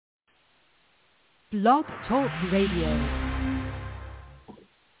Blog Talk Radio.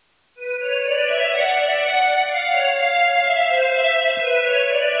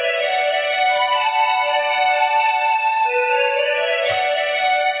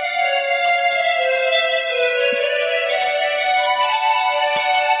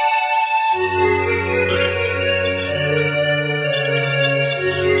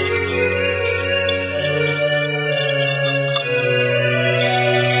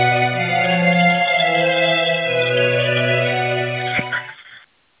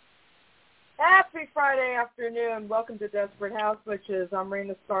 Welcome to Desperate House Witches. I'm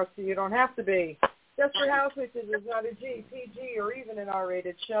Raina, so you don't have to be. Desperate House Witches is not a G, PG, or even an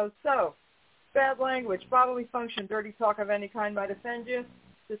R-rated show. So, bad language, bodily function, dirty talk of any kind might offend you.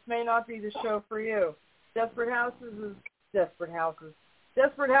 This may not be the show for you. Desperate House Witches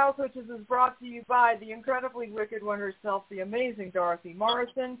is brought to you by the incredibly wicked one herself, the amazing Dorothy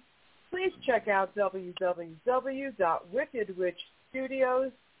Morrison. Please check out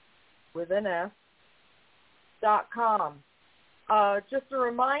www.wickedwitchstudios with an S. .com. Just a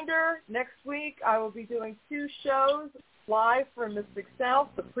reminder, next week I will be doing 2 shows live from Mystic South,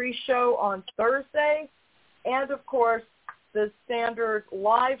 the pre-show on Thursday, and of course the standard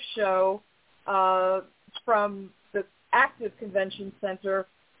live show from the Active Convention Center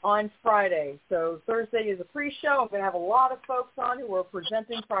on Friday. So Thursday is a pre-show. I'm going to have a lot of folks on who are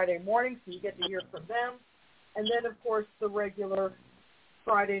presenting Friday morning, so you get to hear from them. And then, of course, the regular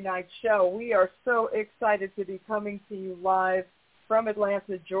Friday night show. We are so excited to be coming to you live from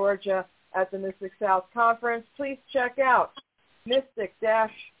Atlanta, Georgia at the Mystic South Conference. Please check out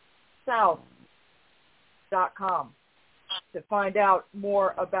mystic-south.com to find out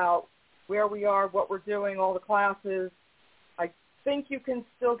more about where we are, what we're doing, all the classes. I think you can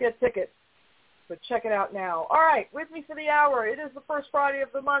still get tickets, but check it out now. All right, with me for the hour. It is the first Friday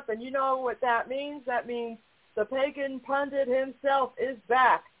of the month, and you know what that means. That means the pagan pundit himself is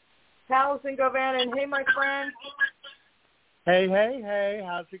back. Taliesin, hey, my friend. Hey.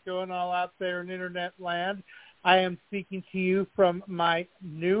 How's it going all out there in internet land? I am speaking to you from my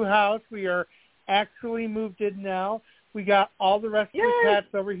new house. We are actually moved in now. We got all the rest of the cats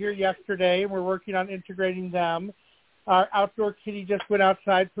over here yesterday, and we're working on integrating them. Our outdoor kitty just went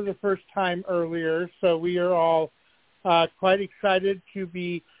outside for the first time earlier, so we are all quite excited to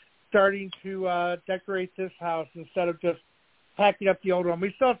be starting to decorate this house instead of just packing up the old one.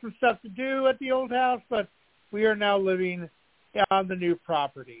 We still have some stuff to do at the old house, but we are now living on the new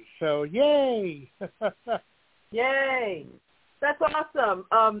property. So, yay! Yay! That's awesome.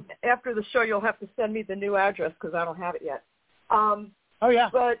 After the show, you'll have to send me the new address because I don't have it yet. Oh, yeah.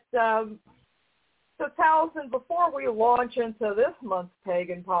 But, so Taliesin, before we launch into this month's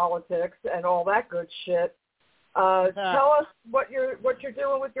pagan politics and all that good shit, tell us what you're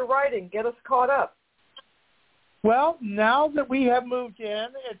doing with your writing. Get us caught up. Well, now that we have moved in,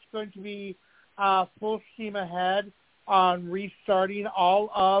 it's going to be full steam ahead on restarting all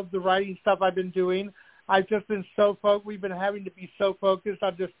of the writing stuff I've been doing. I've just been so focused. We've been having to be so focused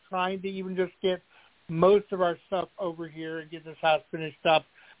on just trying to even just get most of our stuff over here and get this house finished up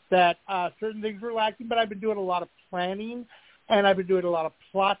that certain things were lacking, but I've been doing a lot of planning and I've been doing a lot of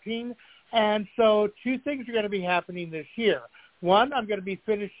plotting. And so 2 things are going to be happening this year. One, I'm going to be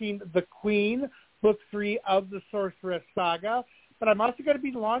finishing The Queen, Book 3 of the Sorceress Saga, but I'm also going to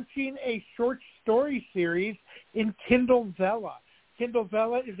be launching a short story series in Kindle Vella. Kindle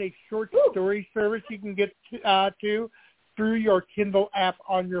Vella is a short story service you can get to through your Kindle app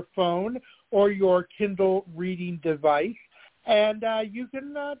on your phone or your Kindle reading device. And you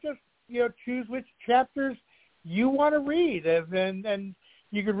can just choose which chapters you want to read. And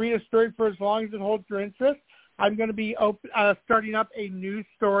you can read a story for as long as it holds your interest. I'm going to be starting up a new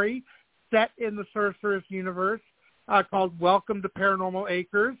story set in the Sorceress universe called Welcome to Paranormal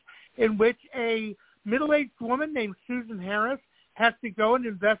Acres, in which a middle-aged woman named Susan Harris has to go and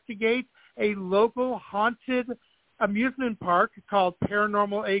investigate a local haunted amusement park called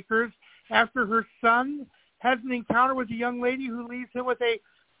Paranormal Acres after her son has an encounter with a young lady who leaves him with a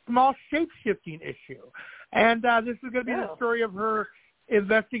small shape-shifting issue. And this is going to be the story of her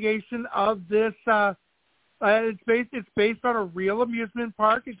investigation of this. It's based on a real amusement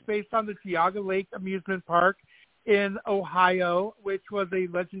park. It's based on the Geauga Lake Amusement Park in Ohio, which was a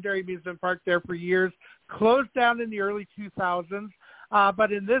legendary amusement park there for years, closed down in the early 2000s.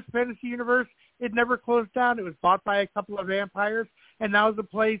 But in this fantasy universe, it never closed down. It was bought by a couple of vampires, and now is a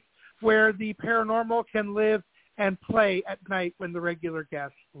place where the paranormal can live and play at night when the regular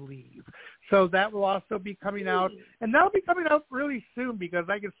guests leave. So that will also be coming out, and that'll be coming out really soon because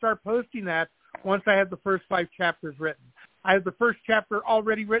I can start posting that once I have the first 5 chapters written. I have the first chapter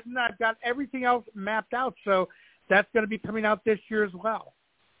already written. I've got everything else mapped out, so that's going to be coming out this year as well.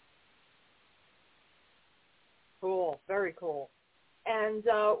 Cool, very cool. And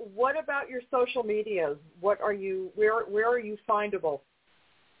what about your social medias? Where are you findable?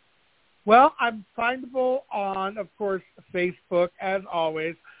 Well, I'm findable on, of course, Facebook, as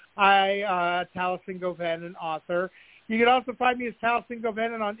always. Taliesin Govenin, author. You can also find me as Taliesin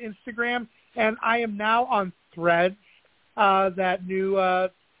Govenin on Instagram, and I am now on Threads, that new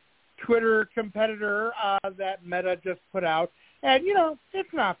Twitter competitor that Meta just put out. And,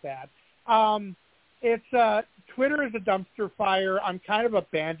 it's not bad. Twitter is a dumpster fire. I'm kind of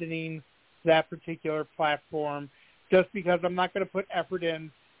abandoning that particular platform just because I'm not going to put effort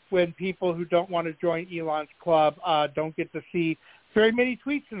in when people who don't want to join Elon's club don't get to see very many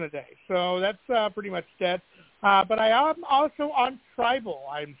tweets in a day. So that's pretty much dead. But I am also on Tribal.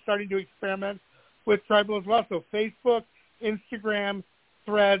 I'm starting to experiment with Tribal as well. So Facebook, Instagram,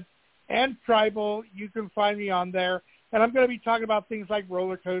 Threads, and Tribal, you can find me on there. And I'm going to be talking about things like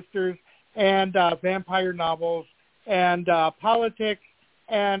roller coasters and vampire novels and politics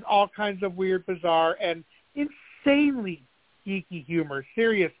and all kinds of weird, bizarre, and insanely geeky humor.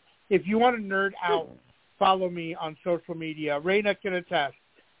 Serious. If you want to nerd out, follow me on social media. Raina can attest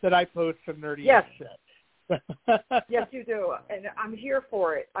that I post some nerdy shit. Yes, you do. And I'm here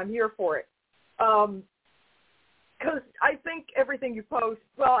for it. Because I think everything you post,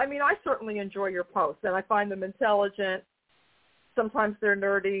 I certainly enjoy your posts, and I find them intelligent. Sometimes they're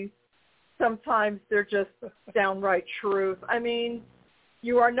nerdy. Sometimes they're just downright truth.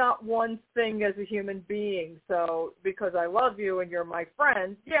 You are not one thing as a human being. So because I love you and you're my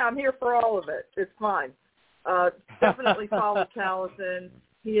friend, I'm here for all of it. It's fine. Definitely follow Taliesin.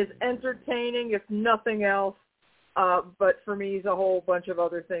 He is entertaining, if nothing else. But for me, he's a whole bunch of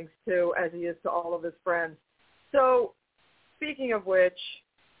other things, too, as he is to all of his friends. So speaking of which,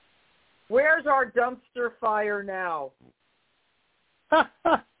 where's our dumpster fire now?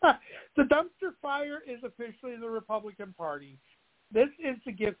 The dumpster fire is officially the Republican Party. This is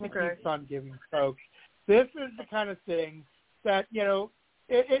the gift that keeps on giving, folks. This is the kind of thing that,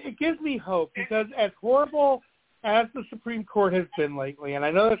 it gives me hope because as horrible as the Supreme Court has been lately, and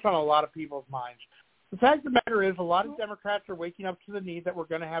I know that's on a lot of people's minds, the fact of the matter is a lot of Democrats are waking up to the need that we're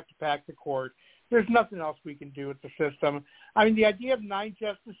going to have to pack the court. There's nothing else we can do with the system. The idea of 9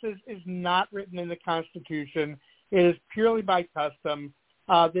 justices is not written in the Constitution. It is purely by custom.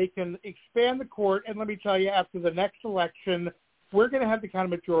 They can expand the court, and let me tell you, after the next election, we're going to have the kind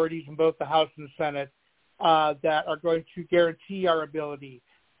of majorities in both the House and the Senate that are going to guarantee our ability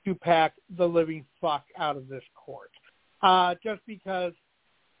to pack the living fuck out of this court. Just because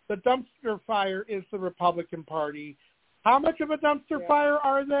the dumpster fire is the Republican Party. How much of a dumpster fire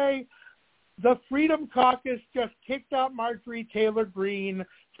are they? The Freedom Caucus just kicked out Marjorie Taylor Greene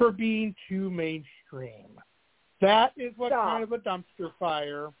for being too mainstream. That is what kind of a dumpster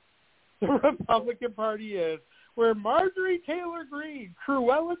fire the Republican Party is, where Marjorie Taylor Greene,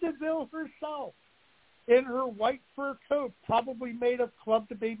 Cruella de Vil herself, in her white fur coat, probably made of Club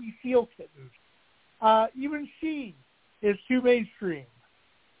the Baby Seal kittens, even she is too mainstream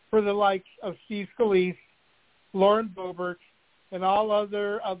for the likes of Steve Scalise, Lauren Boebert, and all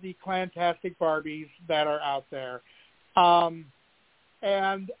other of the clantastic Barbies that are out there.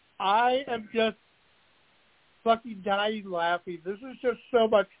 And I am just fucking dying laughing. This is just so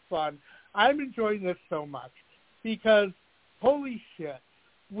much fun. I'm enjoying this so much because, holy shit,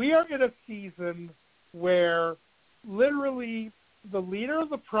 we are in a season where literally the leader of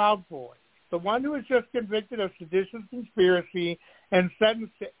the Proud Boys, the one who was just convicted of seditious conspiracy and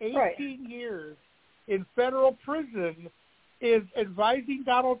sentenced to 18 years in federal prison, is advising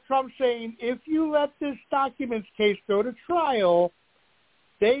Donald Trump, saying, if you let this documents case go to trial,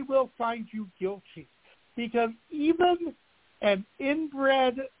 they will find you guilty. Because even an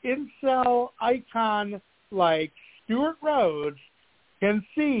inbred incel icon like Stuart Rhodes can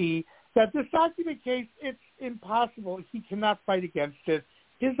see that this document case, it's impossible. He cannot fight against it.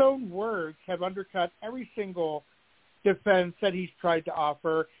 His own words have undercut every single defense that he's tried to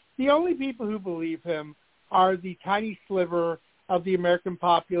offer. The only people who believe him are the tiny sliver of the American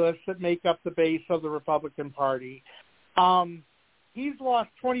populace that make up the base of the Republican Party. He's lost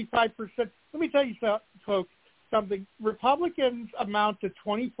 25%. Let me tell you, folks, something. Republicans amount to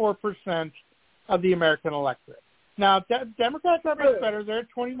 24% of the American electorate. Now, Democrats are much better. They're at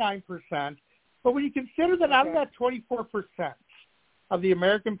 29%. But when you consider that out of that 24% of the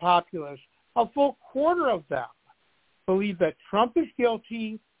American populace, a full quarter of them believe that Trump is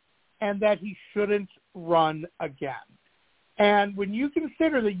guilty and that he shouldn't run again. And when you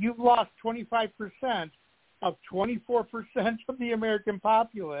consider that you've lost 25%, of 24% of the American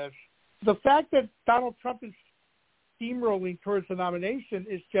populace. The fact that Donald Trump is steamrolling towards the nomination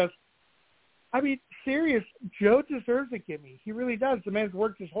is just, I mean, serious. Joe deserves a gimme. He really does. The man's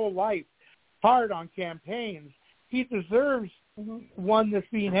worked his whole life hard on campaigns. He deserves one that's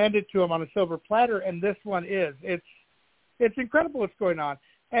being handed to him on a silver platter, and this one is. It's incredible what's going on.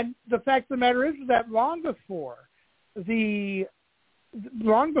 And the fact of the matter is that long before the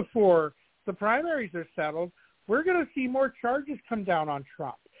primaries are settled, we're going to see more charges come down on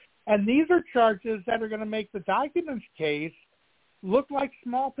Trump. And these are charges that are going to make the documents case look like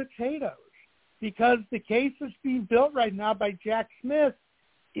small potatoes, because the case that's being built right now by Jack Smith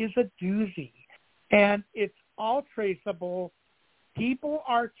is a doozy. And it's all traceable. People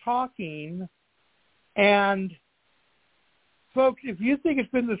are talking. And, folks, if you think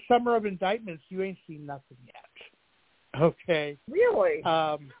it's been the summer of indictments, you ain't seen nothing yet. Okay? Really?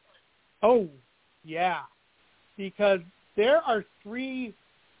 Oh, yeah. Because there are three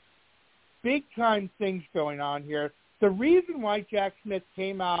big-time things going on here. The reason why Jack Smith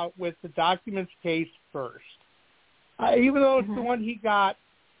came out with the documents case first, even though it's the one he got,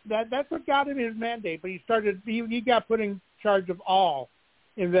 that's what got him his mandate, but he got put in charge of all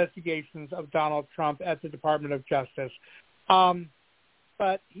investigations of Donald Trump at the Department of Justice.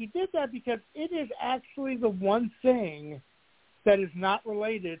 But he did that because it is actually the one thing that is not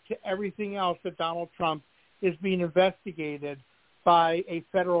related to everything else that Donald Trump is being investigated by a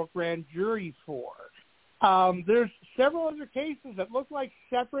federal grand jury for. There's several other cases that look like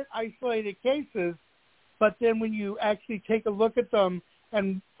separate, isolated cases, but then when you actually take a look at them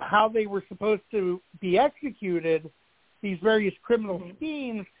and how they were supposed to be executed, these various criminal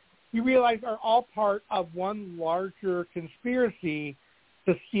schemes, you realize are all part of one larger conspiracy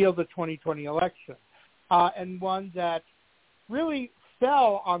to steal the 2020 election, and one that really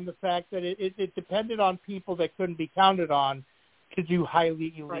fell on the fact that it depended on people that couldn't be counted on to do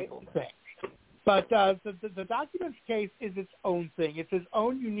highly illegal things. But the documents case is its own thing. It's its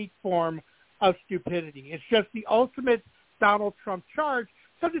own unique form of stupidity. It's just the ultimate Donald Trump charge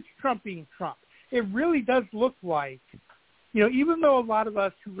because it's Trump being Trump. It really does look like, even though a lot of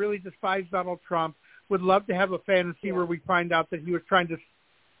us who really despise Donald Trump would love to have a fantasy where we find out that he was trying to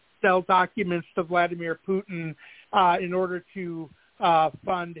sell documents to Vladimir Putin in order to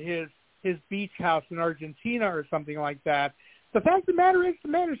fund his beach house in Argentina or something like that. The fact of the matter is the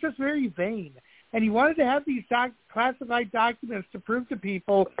man is just very vain. And he wanted to have these classified documents to prove to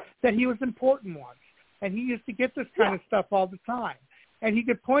people that he was important once. And he used to get this kind of stuff all the time. And he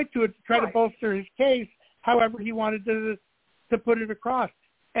could point to it to try to bolster his case however he wanted to put it across.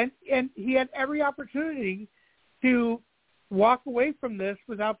 And he had every opportunity to walk away from this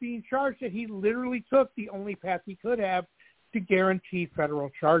without being charged, and he literally took the only path he could have to guarantee federal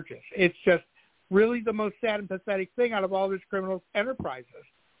charges. It's just really the most sad and pathetic thing out of all his criminal enterprises.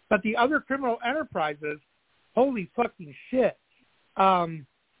 But the other criminal enterprises, holy fucking shit.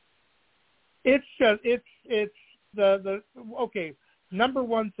 It's the number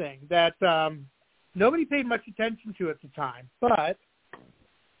one thing that nobody paid much attention to at the time, but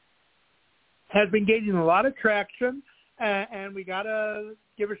has been gaining a lot of traction. And we got to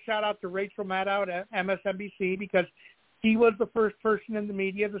give a shout-out to Rachel Maddow at MSNBC because he was the first person in the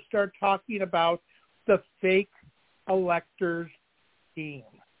media to start talking about the fake electors scheme.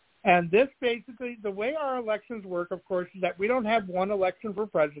 And this basically, the way our elections work, of course, is that we don't have one election for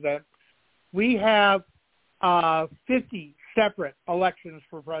president. We have 50 separate elections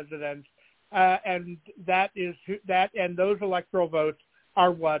for president, and and those electoral votes are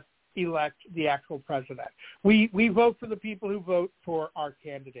what elect the actual president. We vote for the people who vote for our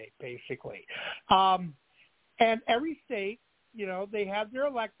candidate, basically. And every state, they have their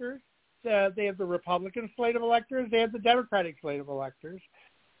electors. They have the Republican slate of electors. They have the Democratic slate of electors.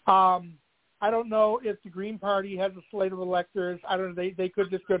 I don't know if the Green Party has a slate of electors. I don't know. They could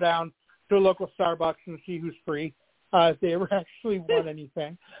just go down to a local Starbucks and see who's free if they ever actually won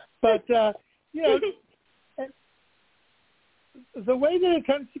anything. But, the way that it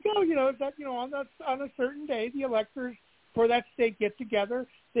tends to go, is that, on a certain day, the electors for that state get together.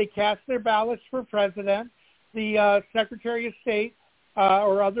 They cast their ballots for president. The Secretary of State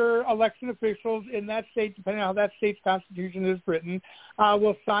or other election officials in that state, depending on how that state's constitution is written,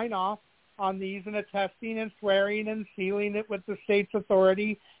 will sign off on these and attesting and swearing and sealing it with the state's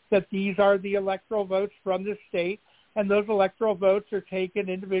authority that these are the electoral votes from the state. And those electoral votes are taken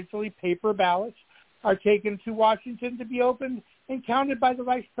individually, paper ballots, are taken to Washington to be opened and counted by the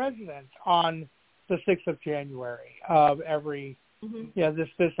vice president on the 6th of January of every,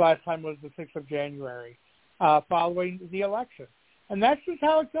 this last time was the 6th of January, following the election. And that's just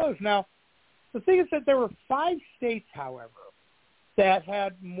how it goes. Now, The thing is that there were 5 states, however, that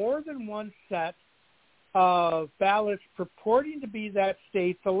had more than one set of ballots purporting to be that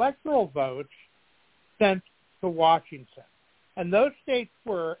state's electoral votes sent to Washington. And those states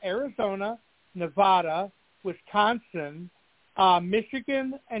were Arizona, Nevada, Wisconsin,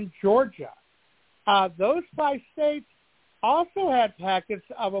 Michigan, and Georgia. Those 5 states also had packets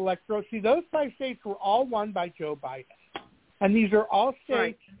of electoral. See, those 5 states were all won by Joe Biden. And these are all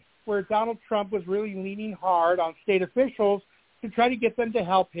states where Donald Trump was really leaning hard on state officials to try to get them to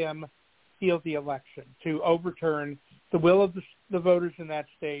help him steal the election, to overturn the will of the voters in that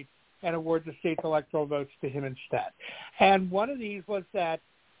state and award the state's electoral votes to him instead. And one of these was that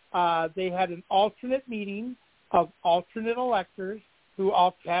they had an alternate meeting of alternate electors who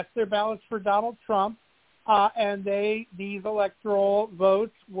all cast their ballots for Donald Trump, and these electoral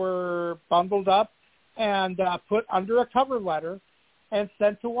votes were bundled up and put under a cover letter and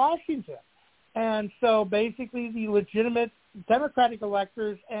sent to Washington. And so basically the legitimate Democratic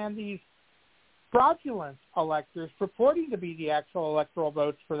electors and these fraudulent electors purporting to be the actual electoral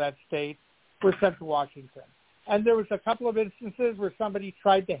votes for that state were sent to Washington. And there was a couple of instances where somebody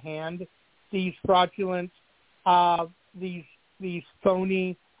tried to hand these fraudulent, these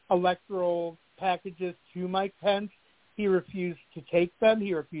phony electoral packages to Mike Pence. He refused to take them.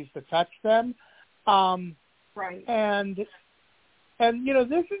 He refused to touch them. Right. And this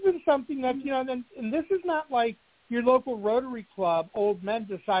has been something that, and this is not like your local Rotary Club old men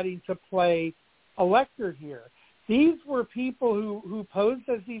deciding to play elector here. These were people who posed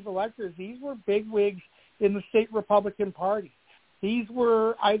as these electors. These were bigwigs in the state Republican Party. These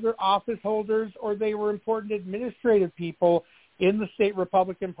were either office holders or they were important administrative people in the state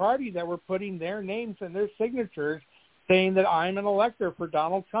Republican Party that were putting their names and their signatures saying that I'm an elector for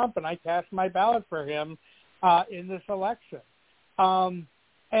Donald Trump and I cast my ballot for him in this election.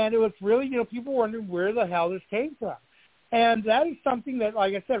 And it was really, people wondering where the hell this came from. And that is something that,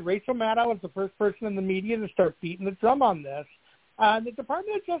 like I said, Rachel Maddow was the first person in the media to start beating the drum on this. The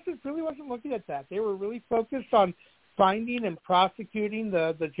Department of Justice really wasn't looking at that. They were really focused on finding and prosecuting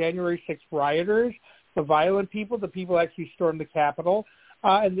the January 6th rioters, the violent people, the people who actually stormed the Capitol.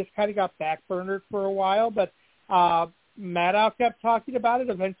 And this kind of got backburnered for a while. But Maddow kept talking about it.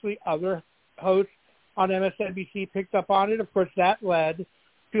 Eventually, other hosts on MSNBC picked up on it. Of course, that led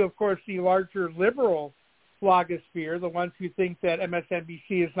to, of course, the larger liberal blogosphere, the ones who think that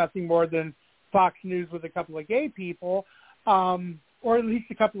MSNBC is nothing more than Fox News with a couple of gay people, or at least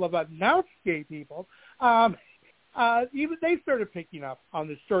a couple of announced gay people. Even they started picking up on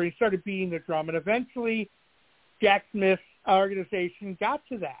the story and started beating the drum. And eventually, Jack Smith's organization got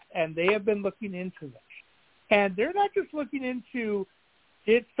to that, and they have been looking into this. And they're not just looking into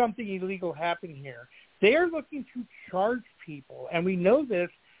did something illegal happen here. They are looking to charge people. And we know this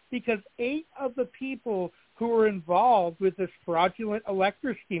because 8 of the people who were involved with this fraudulent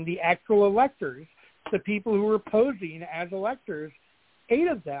elector scheme, the actual electors, the people who were posing as electors, 8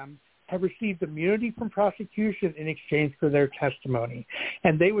 of them have received immunity from prosecution in exchange for their testimony.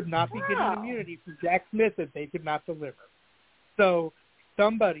 And they would not be getting immunity from Jack Smith if they could not deliver. So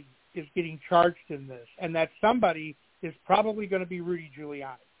somebody is getting charged in this, and that somebody is probably going to be Rudy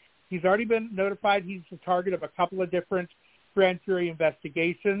Giuliani. He's already been notified he's the target of a couple of different grand jury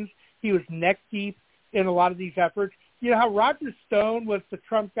investigations. He was neck deep in a lot of these efforts. You know how Roger Stone was the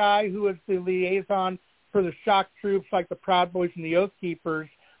Trump guy who was the liaison for the shock troops like the Proud Boys and the Oath Keepers?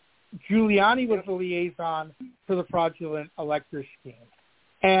 Giuliani was the liaison for the fraudulent elector scheme.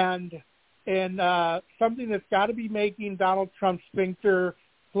 And something that's got to be making Donald Trump's sphincter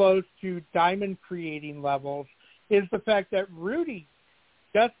close to diamond-creating levels is the fact that Rudy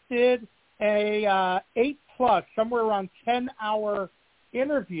just did a 8+, somewhere around 10-hour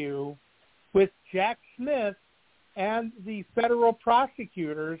interview with Jack Smith and the federal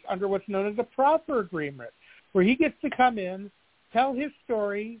prosecutors under what's known as a proffer agreement, where he gets to come in, tell his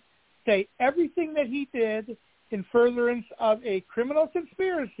story, say everything that he did in furtherance of a criminal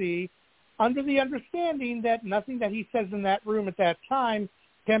conspiracy under the understanding that nothing that he says in that room at that time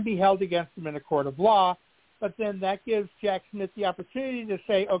can be held against him in a court of law. But then that gives Jack Smith the opportunity to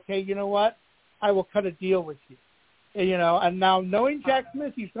say, okay, you know what? I will cut a deal with you. And now knowing Jack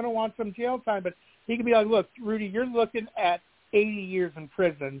Smith, he's going to want some jail time, but he can be like, look, Rudy, you're looking at 80 years in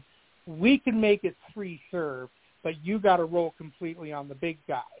prison. We can make it 3 served, but you got to roll completely on the big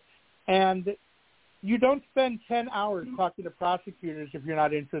guy. And you don't spend 10 hours talking to prosecutors if you're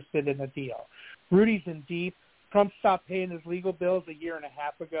not interested in a deal. Rudy's in deep. Trump stopped paying his legal bills a year and a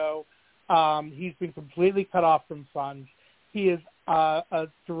half ago. He's been completely cut off from funds. He is a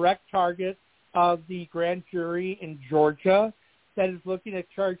direct target of the grand jury in Georgia that is looking at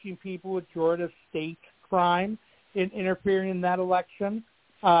charging people with Georgia state crime in interfering in that election.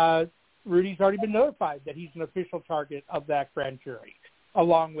 Rudy's already been notified that he's an official target of that grand jury,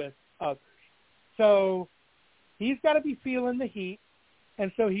 along with others. So he's got to be feeling the heat,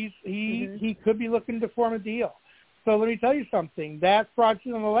 and so he could be looking to form a deal. So let me tell you something. That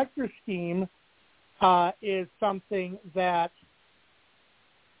fraudulent elector scheme is something that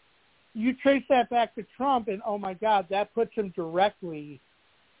you trace that back to Trump, and oh my God, that puts him directly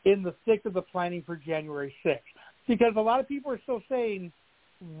in the thick of the planning for January 6th. Because a lot of people are still saying,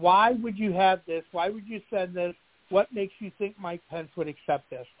 why would you have this? Why would you send this? What makes you think Mike Pence would accept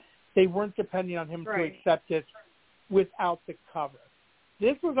this? They weren't depending on him to accept it without the cover.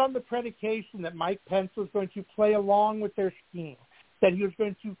 This was on the predication that Mike Pence was going to play along with their scheme, that he was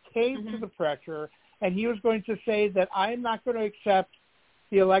going to cave to the pressure, and he was going to say that I am not going to accept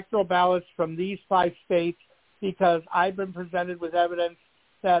the electoral ballots from these 5 states because I've been presented with evidence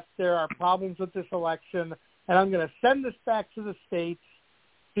that there are problems with this election, and I'm going to send this back to the states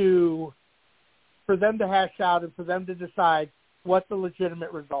for them to hash out and for them to decide what the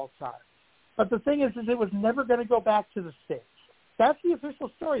legitimate results are. But the thing is it was never going to go back to the states. That's the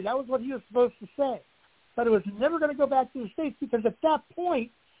official story. That was what he was supposed to say. But it was never going to go back to the states because at that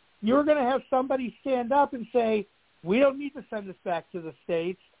point, you're going to have somebody stand up and say, we don't need to send this back to the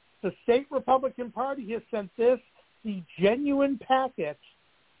states. The state Republican Party has sent this, the genuine packet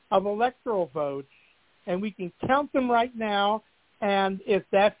of electoral votes, and we can count them right now. And if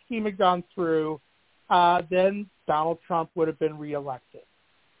that scheme had gone through, then Donald Trump would have been reelected.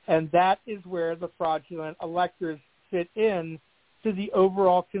 And that is where the fraudulent electors fit in to the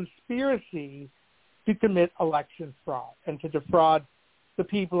overall conspiracy to commit election fraud and to defraud the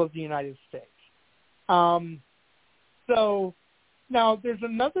people of the United States. So now there's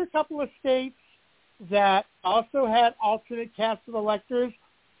another couple of states that also had alternate casts of electors.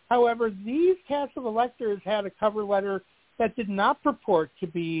 However, these casts of electors had a cover letter that did not purport to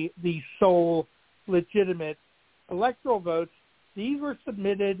be the sole legitimate electoral votes. These were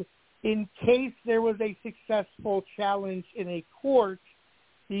submitted in case there was a successful challenge in a court.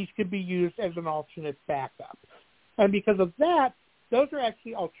 These could be used as an alternate backup. And because of that, those are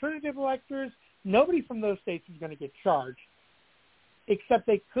actually alternative electors. Nobody from those states is going to get charged, except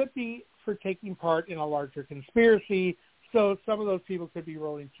they could be for taking part in a larger conspiracy. So some of those people could be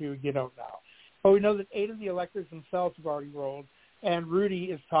rolling too. You don't know. But we know that 8 of the electors themselves have already rolled, and Rudy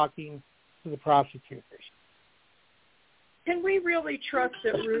is talking to the prosecutors. Can we really trust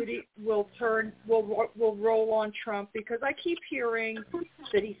that Rudy will roll on Trump? Because I keep hearing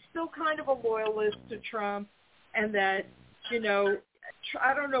that he's still kind of a loyalist to Trump, and that,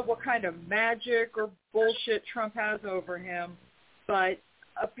 I don't know what kind of magic or bullshit Trump has over him, but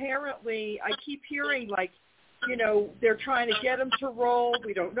apparently I keep hearing they're trying to get him to roll.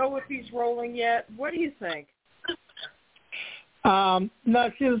 We don't know if he's rolling yet. What do you think? No,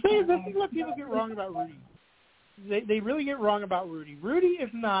 see, the thing is, this is what people get wrong about Rudy. They really get wrong about Rudy. Rudy is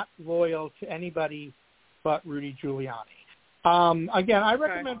not loyal to anybody but Rudy Giuliani. Again, I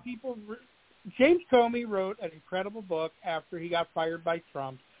recommend people. James Comey wrote an incredible book after he got fired by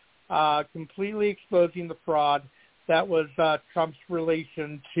Trump, completely exposing the fraud that was Trump's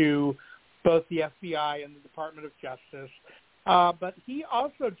relation to both the FBI and the Department of Justice. But he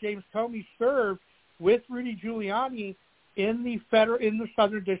also, James Comey, served with Rudy Giuliani in the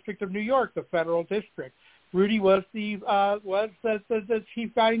Southern District of New York, the federal district. Rudy was the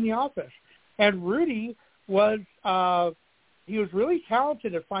chief guy in the office, and Rudy was he was really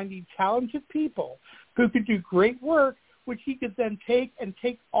talented at finding talented people who could do great work, which he could then take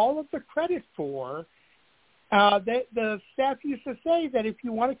all of the credit for. The staff used to say that if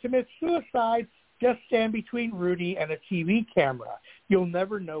you want to commit suicide, just stand between Rudy and a TV camera. You'll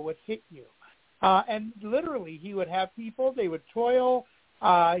never know what hit you. And literally, he would have people, they would toil.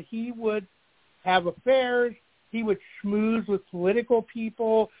 He would have affairs. He would schmooze with political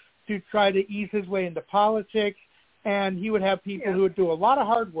people to try to ease his way into politics. And he would have people who would do a lot of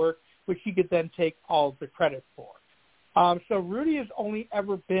hard work, which he could then take all of the credit for. So Rudy has only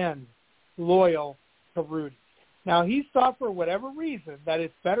ever been loyal to Rudy. Now, he's thought for whatever reason that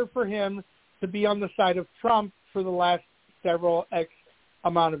it's better for him to be on the side of Trump for the last several X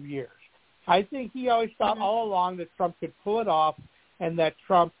amount of years. I think he always thought all along that Trump could pull it off and that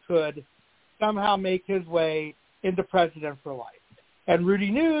Trump could somehow make his way into president for life. And Rudy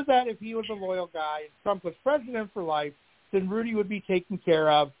knew that if he was a loyal guy and Trump was president for life, then Rudy would be taken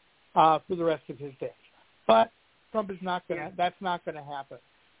care of for the rest of his days. But Trump is not going to, that's not going to happen.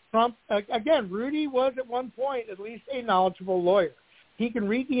 Trump, again, Rudy was at one point at least a knowledgeable lawyer. He can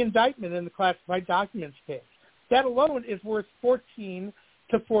read the indictment in the classified documents case. that alone is worth 14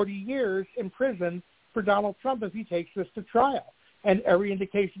 to 40 years in prison for Donald Trump if he takes this to trial. And every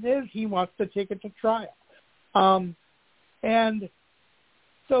indication is he wants to take it to trial. And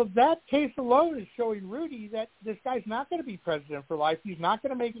so that case alone is showing Rudy that this guy's not going to be president for life. He's not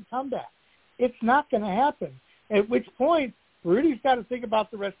going to make a comeback. It's not going to happen. At which point, Rudy's got to think about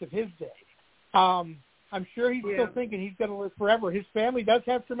the rest of his days. I'm sure he's still thinking he's going to live forever. His family does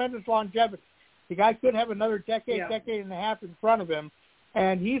have tremendous longevity. The guy could have another decade and a half in front of him.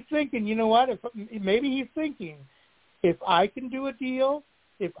 And he's thinking, you know what, maybe he's thinking, if I can do a deal,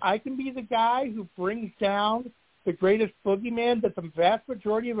 if I can be the guy who brings down the greatest boogeyman that the vast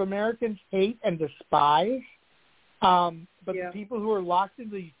majority of Americans hate and despise, but the people who are locked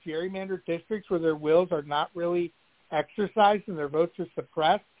into these gerrymandered districts where their wills are not really exercised and their votes are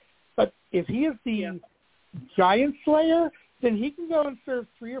suppressed, but if he is the giant slayer, then he can go and serve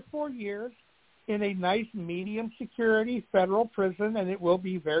 3 or 4 years in a nice medium security federal prison, and it will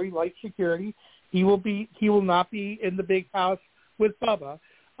be very light security. He will not be in the big house with Bubba.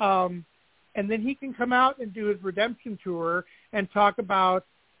 And then he can come out and do his redemption tour and talk about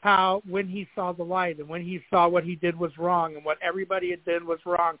how when he saw the light and when he saw what he did was wrong and what everybody had done was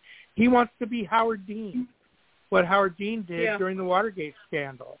wrong. He wants to be Howard Dean, what Howard Dean did during the Watergate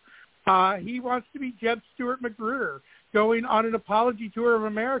scandal. He wants to be Jeb Stuart Magruder, going on an apology tour of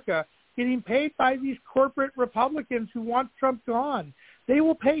America, getting paid by these corporate Republicans who want Trump gone. They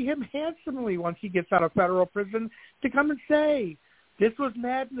will pay him handsomely once he gets out of federal prison to come and say, this was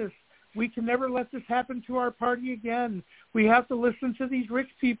madness. We can never let this happen to our party again. We have to listen to these rich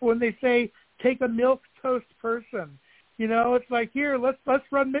people when they say, take a milquetoast person. You know, it's like, here, let's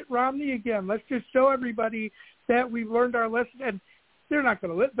run Mitt Romney again. Let's just show everybody that we've learned our lesson. And they're not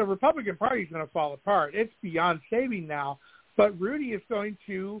going to the Republican Party is going to fall apart. It's beyond saving now. But Rudy is going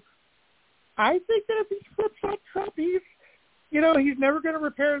to, I think that if he flips on Trump, he's never going to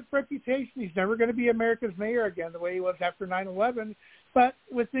repair his reputation. He's never going to be America's mayor again the way he was after 9/11. But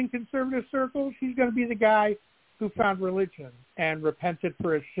within conservative circles, he's going to be the guy who found religion and repented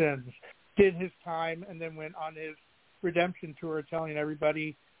for his sins, did his time, and then went on his redemption tour telling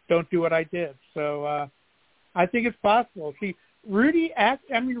everybody, don't do what I did. So I think it's possible. See, Rudy's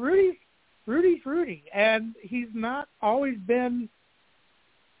Rudy, and he's not always been –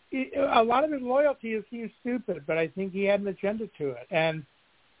 a lot of his loyalty is he's stupid, but I think he had an agenda to it. And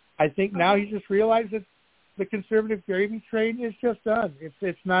I think now he just realized that the conservative gravy train is just done.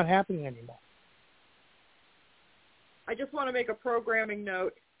 It's not happening anymore. I just want to make a programming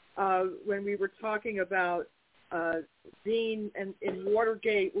note. When we were talking about Dean and in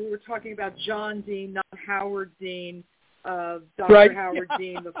Watergate, we were talking about John Dean, not Howard Dean. Dr. Howard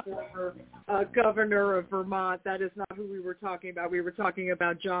Dean, the former governor of Vermont. That is not who we were talking about. We were talking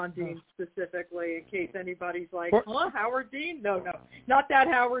about John Dean specifically, in case anybody's like, huh, Howard Dean? No, not that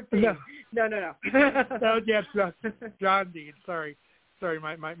Howard Dean. No. No, yes, John Dean. Sorry,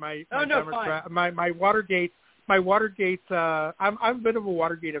 my Watergate. I'm a bit of a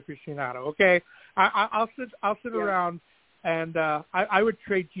Watergate aficionado. Okay, I'll sit around and I would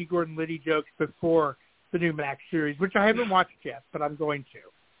trade G. Gordon Liddy jokes before the new Max series, which I haven't watched yet, but I'm going to.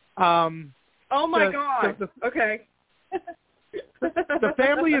 Oh my God! Okay. The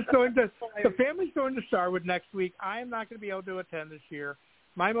family's going to Starwood next week. I am not going to be able to attend this year.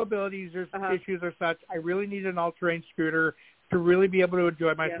 My mobility issues are such. I really need an all-terrain scooter to really be able to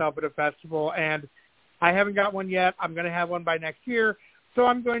enjoy myself at a festival, and I haven't got one yet. I'm going to have one by next year, so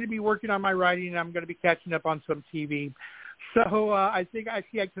I'm going to be working on my writing, and I'm going to be catching up on some TV. So I think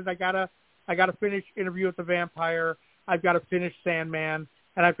because I gotta finish Interview with the Vampire. I've got to finish Sandman,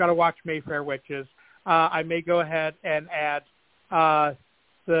 and I've got to watch Mayfair Witches. I may go ahead and add the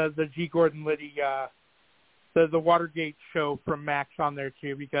G. Gordon Liddy, the Watergate show from Max on there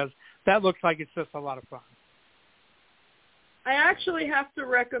too, because that looks like it's just a lot of fun. I actually have to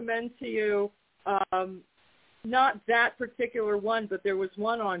recommend to you not that particular one, but there was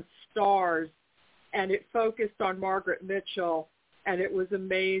one on Starz, and it focused on Margaret Mitchell. And it was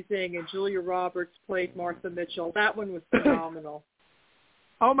amazing, and Julia Roberts played Martha Mitchell. That one was phenomenal.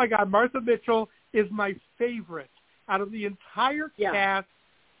 Oh, my God. Martha Mitchell is my favorite out of the entire cast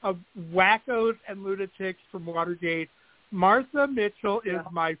of wackos and lunatics from Watergate. Martha Mitchell is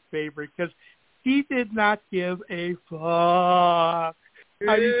my favorite because she did not give a fuck.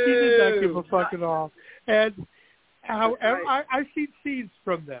 I mean, she did not give a fuck at all. And however, I've seen scenes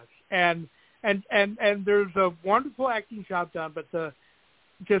from this, and there's a wonderful acting job done, but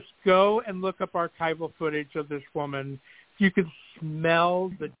just go and look up archival footage of this woman. You can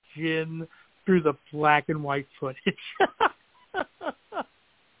smell the gin through the black and white footage.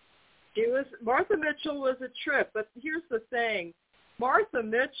 Martha Mitchell was a trip, but here's the thing. Martha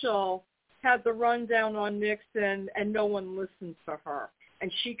Mitchell had the rundown on Nixon, and no one listened to her,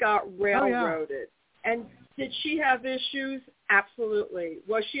 and she got railroaded. And did she have issues? Absolutely.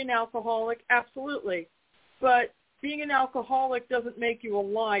 Was she an alcoholic? Absolutely. But being an alcoholic doesn't make you a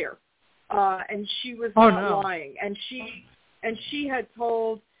liar. And she was not lying. And she had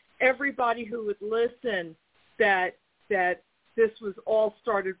told everybody who would listen that this was all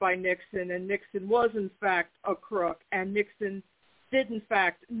started by Nixon, and Nixon was in fact a crook, and Nixon did in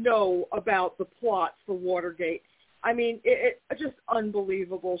fact know about the plot for Watergate. I mean, it just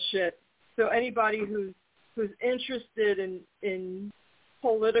unbelievable shit. So anybody who's interested in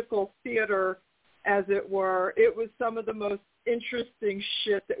political theater, as it were, it was some of the most interesting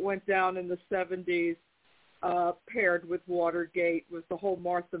shit that went down in the 70s, paired with Watergate, was the whole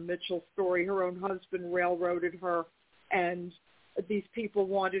Martha Mitchell story. Her own husband railroaded her, and these people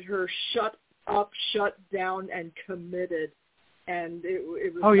wanted her shut up, shut down, and committed. And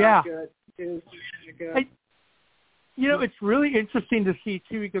it was not good. It was not good. It's really interesting to see,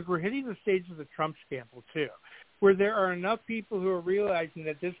 too, because we're hitting the stage of the Trump scandal, too, where there are enough people who are realizing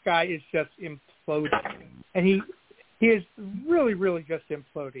that this guy is just imploding. And he is really, really just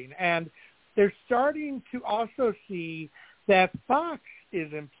imploding. And they're starting to also see that Fox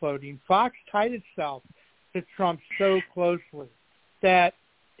is imploding. Fox tied itself to Trump so closely that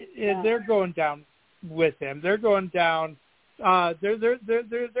they're going down with him. They're going down. They're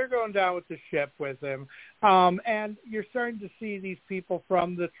going down with the ship with him. And you're starting to see these people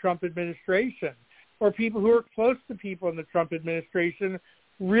from the Trump administration, or people who are close to people in the Trump administration,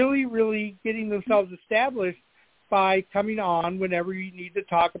 really, really getting themselves established by coming on whenever you need to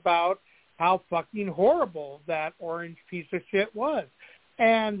talk about how fucking horrible that orange piece of shit was.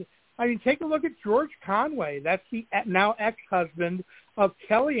 And, I mean, take a look at George Conway. That's the now ex-husband of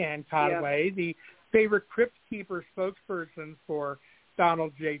Kellyanne Conway, the favorite Crypt Keeper spokesperson for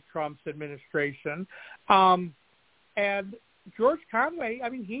Donald J. Trump's administration. And George Conway, I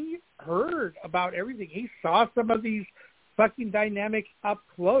mean, he heard about everything. He saw some of these fucking dynamics up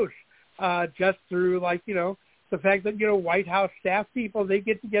close, just through, like, the fact that, White House staff people, they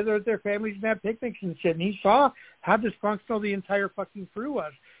get together with their families and have picnics and shit. And he saw how dysfunctional the entire fucking crew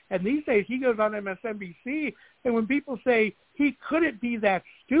was. And these days he goes on MSNBC, and when people say, he couldn't be that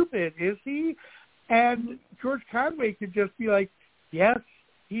stupid, is he? And George Conway could just be like, yes,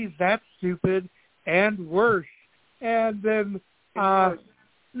 he's that stupid and worse. And then, of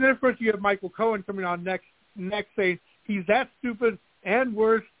course, you have Michael Cohen coming on next saying he's that stupid and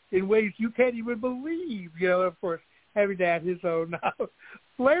worse in ways you can't even believe. Of course, having to add his own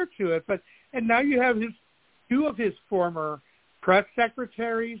flair to it. And now you have two of his former press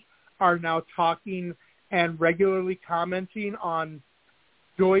secretaries are now talking and regularly commenting on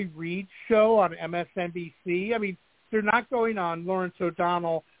Joy Reid's show on MSNBC. I mean, they're not going on Lawrence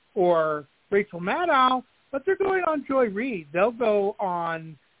O'Donnell or Rachel Maddow, but they're going on Joy Reid. They'll go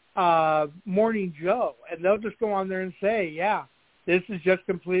on Morning Joe, and they'll just go on there and say, yeah, this is just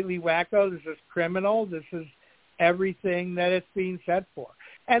completely wacko. This is criminal. This is everything that it's being said for.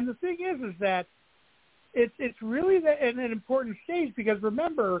 And the thing is that it's really an important stage, because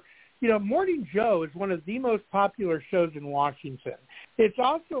remember, Morning Joe is one of the most popular shows in Washington. It's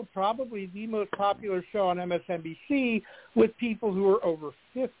also probably the most popular show on MSNBC with people who are over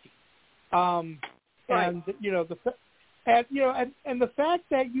 50. Right. And the fact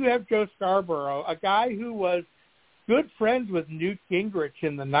that you have Joe Scarborough, a guy who was good friends with Newt Gingrich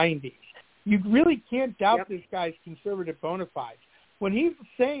in the 90s, you really can't doubt this guy's conservative bona fides. When he's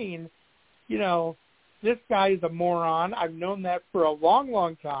saying, this guy is a moron, I've known that for a long,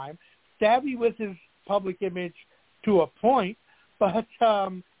 long time, savvy with his public image to a point, but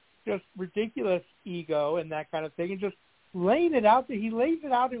just ridiculous ego and that kind of thing, and just laying it out there. He lays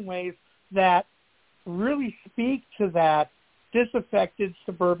it out in ways that really speak to that disaffected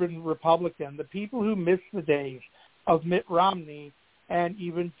suburban Republican, the people who miss the days of Mitt Romney and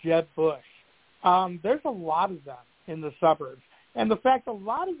even Jeb Bush. There's a lot of them in the suburbs. And the fact a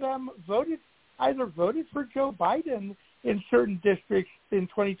lot of them either voted for Joe Biden in certain districts in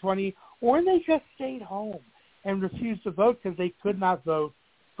 2020, or they just stayed home and refused to vote because they could not vote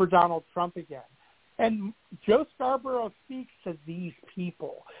for Donald Trump again. And Joe Scarborough speaks to these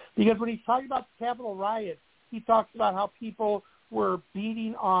people, because when he's talking about the Capitol riot, he talks about how people were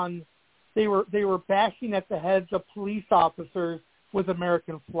they were bashing at the heads of police officers with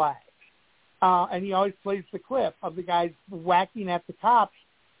American flags. And he always plays the clip of the guys whacking at the cops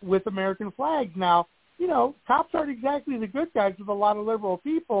with American flags. Now, cops aren't exactly the good guys with a lot of liberal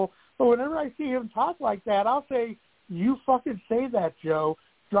people, but whenever I see him talk like that, I'll say, you fucking say that, Joe.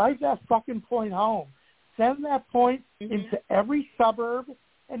 drive that fucking point home. Send that point into every suburb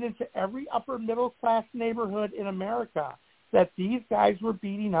and into every upper middle class neighborhood in America that these guys were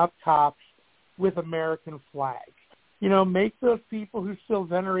beating up cops with American flags. You know, make those people who still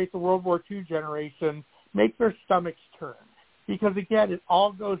venerate the World War II generation, make their stomachs turn. Because, again, it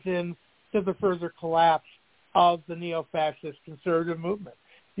all goes into the further collapse of the neo-fascist conservative movement.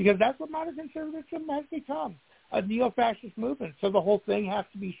 Because that's what modern conservatism has become, a neo-fascist movement. So the whole thing has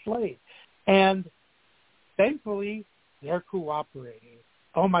to be slayed. And thankfully, they're cooperating.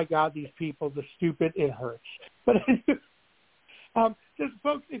 Oh, my God, these people, the stupid, it hurts. But just,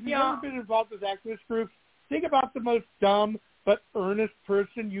 folks, if you've ever been involved with activist groups, think about the most dumb but earnest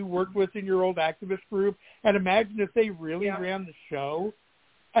person you worked with in your old activist group, and imagine if they really ran the show.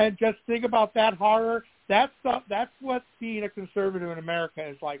 And just think about that horror. That's what being a conservative in America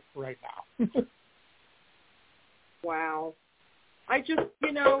is like right now. Wow. I just,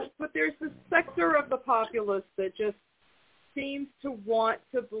 but there's this sector of the populace that just seems to want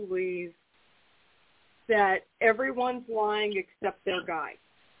to believe that everyone's lying except their guy.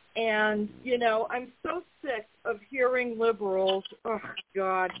 And, I'm so sick of hearing liberals, oh,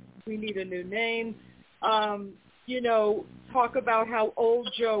 God, we need a new name, talk about how old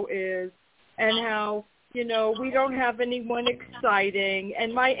Joe is and how, we don't have anyone exciting.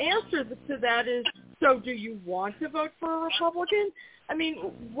 And my answer to that is, so do you want to vote for a Republican? I mean,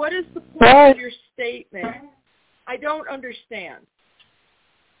 what is the point of your statement? I don't understand.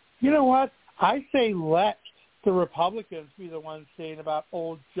 You know what? I say let the Republicans be the ones saying about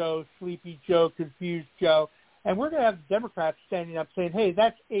old Joe, sleepy Joe, confused Joe. And we're going to have Democrats standing up saying, hey,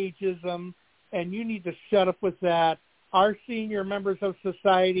 that's ageism, and you need to shut up with that. Our senior members of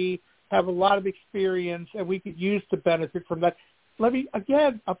society have a lot of experience, and we could use to benefit from that. Let me,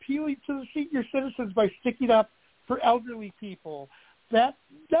 again, appealing to the senior citizens by sticking up for elderly people. That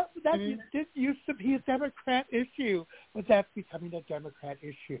it used to be a Democrat issue, but that's becoming a Democrat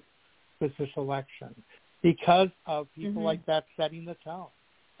issue with this election because of people like that setting the tone.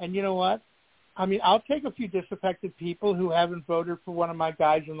 And you know what? I mean, I'll take a few disaffected people who haven't voted for one of my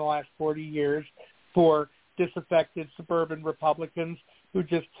guys in the last 40 years for disaffected suburban Republicans who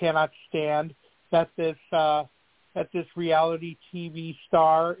just cannot stand that this reality TV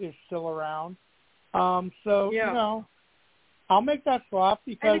star is still around. I'll make that swap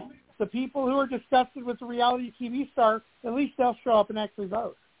because the people who are disgusted with the reality TV star, at least they'll show up and actually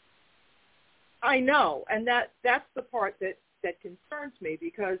vote. I know, and that's the part that concerns me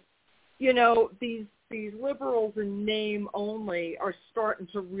because, these liberals in name only are starting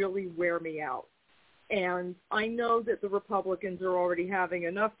to really wear me out. And I know that the Republicans are already having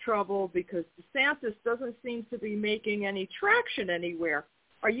enough trouble because DeSantis doesn't seem to be making any traction anywhere.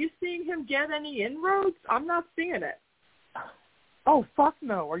 Are you seeing him get any inroads? I'm not seeing it. Oh, fuck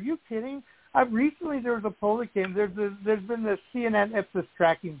no. Are you kidding? Recently there was a poll that came. There's been this CNN Ipsos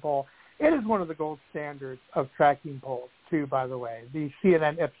tracking poll. It is one of the gold standards of tracking polls, too, by the way. The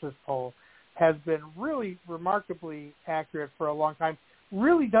CNN Ipsos poll has been really remarkably accurate for a long time,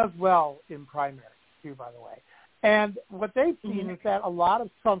 really does well in primaries, too, by the way. And what they've seen is that a lot of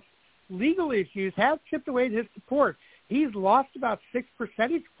Trump's legal issues have chipped away at his support. He's lost about 6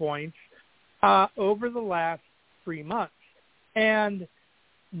 percentage points over the last 3 months. And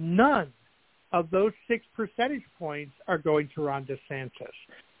none of those 6 percentage points are going to Ron DeSantis.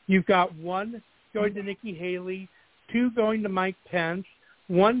 You've got 1 going to Nikki Haley, 2 going to Mike Pence,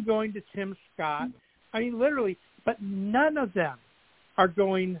 1 going to Tim Scott. I mean, literally, but none of them are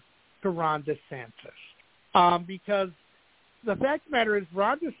going to Ron DeSantis. Because the fact of the matter is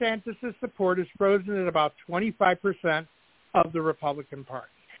Ron DeSantis' support is frozen at about 25% of the Republican Party.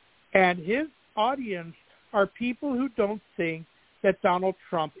 And his audience are people who don't think that Donald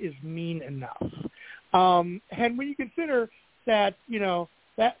Trump is mean enough. And when you consider that,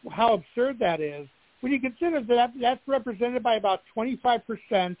 that how absurd that is, when you consider that that's represented by about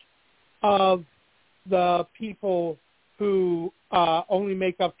 25% of the people who only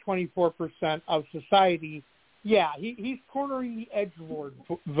make up 24% of society, he's cornering the edgelord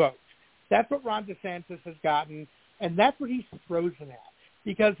vote. That's what Ron DeSantis has gotten, and that's what he's frozen at.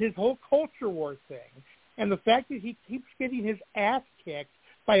 Because his whole culture war thing and the fact that he keeps getting his ass kicked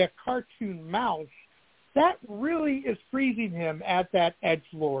by a cartoon mouse, that really is freezing him at that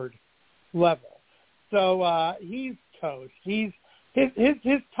edgelord level. So he's toast. His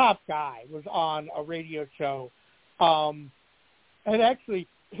top guy was on a radio show, and actually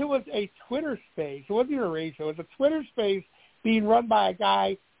it was a Twitter space. It wasn't even a radio show. It was a Twitter space being run by a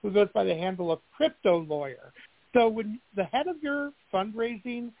guy who goes by the handle of Crypto Lawyer. So when the head of your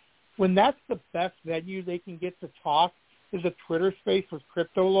fundraising, when that's the best venue they can get to talk is a Twitter space with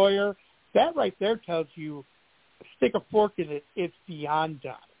Crypto Lawyer. That right there tells you, stick a fork in it, it's beyond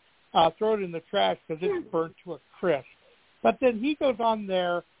done. Throw it in the trash because it's burnt to a crisp. But then he goes on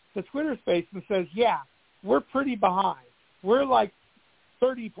there, the Twitter space, and says, yeah, we're pretty behind. We're like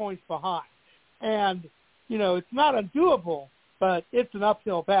 30 points behind. And, you know, it's not undoable, but it's an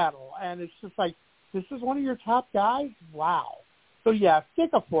uphill battle. And it's just like, this is one of your top guys? Wow. So, yeah,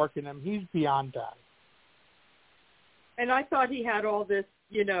 stick a fork in him. He's beyond done. And I thought he had all this,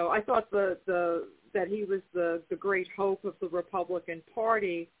 you know, I thought that he was the great hope of the Republican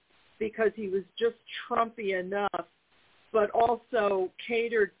Party because he was just Trumpy enough, but also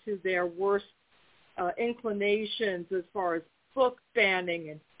catered to their worst inclinations as far as book banning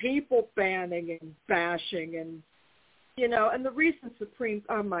and people banning and bashing and, you know, and the recent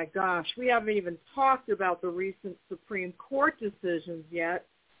oh my gosh, we haven't even talked about the recent Supreme Court decisions yet.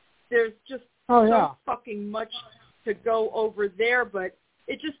 There's just so fucking much to go over there, but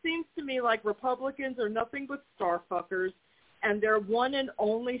it just seems to me like Republicans are nothing but star fuckers, and their one and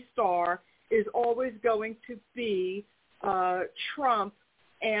only star is always going to be Trump.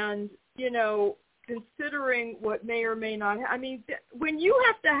 And, you know, considering what may or may not I mean, when you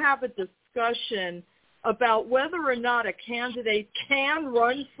have to have a discussion about whether or not a candidate can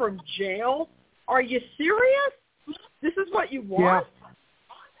run from jail, are you serious? This is what you want?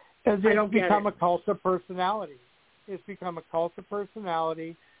 Yeah. It's become a cult of personality. It's become a cult of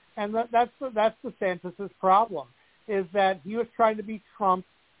personality, and that's DeSantis' problem, is that he was trying to be Trump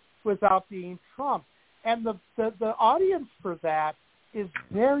without being Trump. And the audience for that is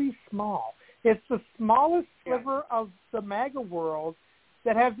very small. It's the smallest sliver of the MAGA world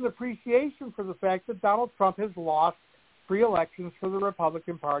that has an appreciation for the fact that Donald Trump has lost 3 elections for the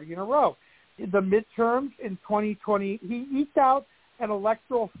Republican Party in a row. The midterms in 2020, he eked out an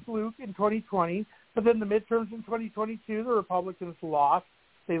electoral fluke in 2020, but then the midterms in 2022, the Republicans lost.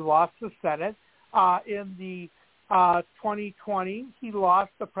 They lost the Senate. In the 2020, he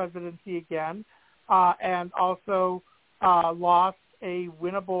lost the presidency again, and also lost a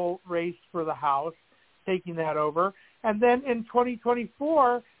winnable race for the House, taking that over. And then in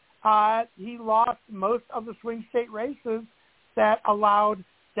 2024, he lost most of the swing state races that allowed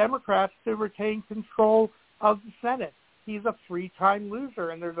Democrats to retain control of the Senate. He's a 3-time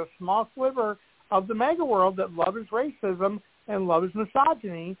loser, and there's a small sliver of the MAGA world that loves racism and loves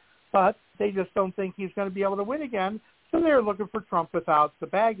misogyny, but they just don't think he's going to be able to win again, so they're looking for Trump without the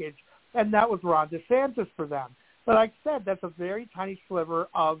baggage, and that was Ron DeSantis for them. But like I said, that's a very tiny sliver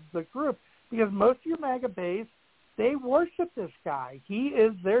of the group, because most of your MAGA base, they worship this guy. He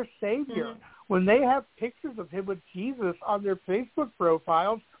is their savior. Mm-hmm. When they have pictures of him with Jesus on their Facebook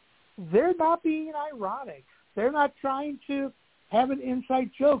profiles, they're not being ironic. They're not trying to have an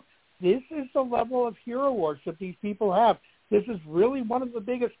inside joke. This is the level of hero worship these people have. This is really one of the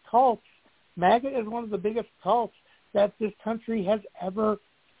biggest cults. MAGA is one of the biggest cults that this country has ever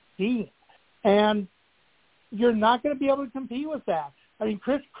seen. And you're not going to be able to compete with that. I mean,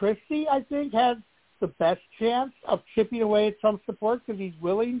 Chris Christie, I think, has the best chance of chipping away at Trump's support because he's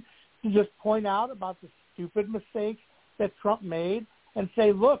willing to just point out about the stupid mistakes that Trump made and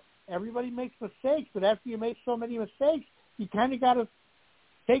say, look, everybody makes mistakes, but after you make so many mistakes, you kind of got to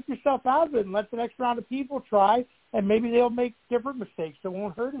take yourself out of it and let the next round of people try, and maybe they'll make different mistakes that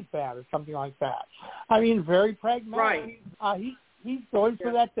won't hurt as bad or something like that. I mean, very pragmatic. Right. He's going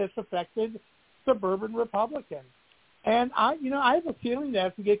for that disaffected suburban Republican. And I have a feeling that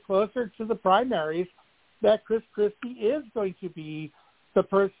as we get closer to the primaries, that Chris Christie is going to be the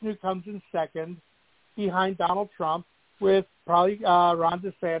person who comes in second behind Donald Trump, with probably Ron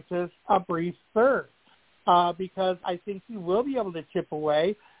DeSantis a brief third, because I think he will be able to chip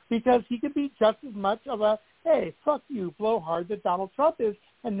away, because he could be just as much of a, hey, fuck you, blowhard that Donald Trump is,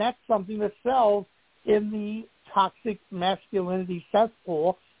 and that's something that sells in the toxic masculinity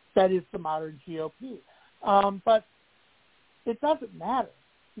cesspool that is the modern GOP. But it doesn't matter,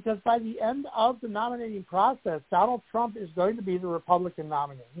 because by the end of the nominating process, Donald Trump is going to be the Republican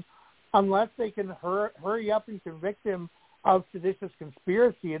nominee, unless they can hurry up and convict him of seditious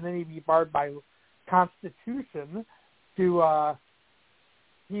conspiracy, and then he'd be barred by Constitution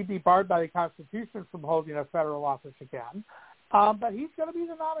he'd be barred by the Constitution from holding a federal office again. But he's going to be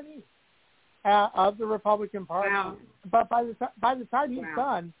the nominee of the Republican Party. Wow. But by the time he's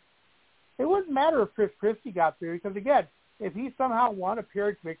done, it wouldn't matter if Chris Christie got through, because again, if he somehow won a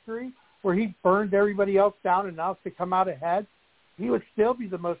Pyrrhic victory where he burned everybody else down enough to come out ahead, he would still be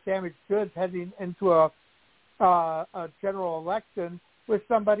the most damaged goods heading into a general election with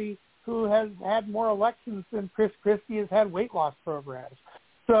somebody who has had more elections than Chris Christie has had weight loss programs.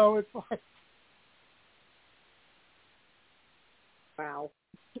 So it's like, foul.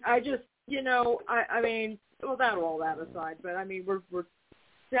 I just, I mean, without all that aside, but I mean, we're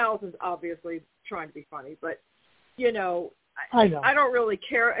Talison's obviously trying to be funny, but I know. I don't really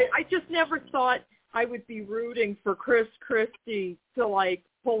care. I just never thought I would be rooting for Chris Christie to like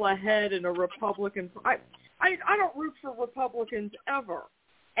pull ahead in a Republican. I don't root for Republicans ever.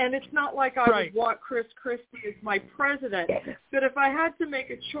 And it's not like I would want Chris Christie as my president. But if I had to make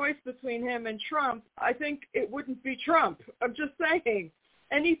a choice between him and Trump, I think it wouldn't be Trump. I'm just saying.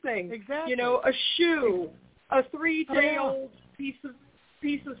 Anything. Exactly. A shoe, a 3-day-old piece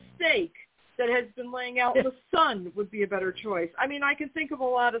of steak that has been laying out in the sun would be a better choice. I mean, I can think of a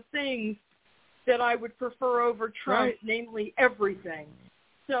lot of things that I would prefer over Trump, namely everything.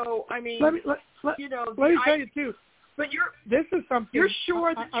 So, I mean, let me tell you, too. But this is something. You're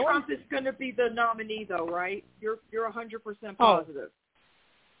sure that Trump is going to be the nominee, though, right? You're 100% positive.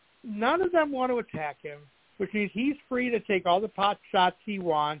 None of them want to attack him, which means he's free to take all the pot shots he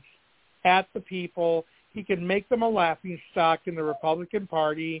wants at the people. He can make them a laughing stock in the Republican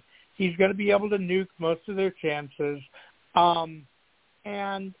Party. He's going to be able to nuke most of their chances.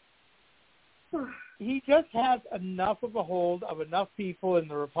 And he just has enough of a hold of enough people in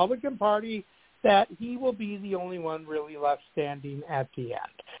the Republican Party that he will be the only one really left standing at the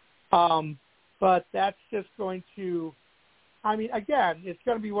end. But that's just going to, I mean, again, it's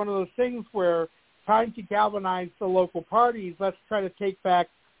going to be one of those things where trying to galvanize the local parties, let's try to take back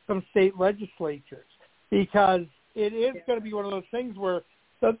some state legislatures, because it is going to be one of those things where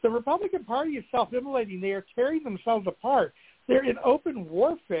the Republican Party is self-immolating. They are tearing themselves apart. They're in open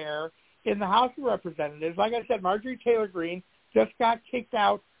warfare in the House of Representatives. Like I said, Marjorie Taylor Greene just got kicked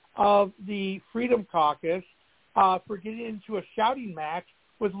out of the Freedom Caucus for getting into a shouting match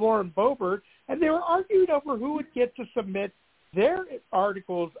with Lauren Boebert, and they were arguing over who would get to submit their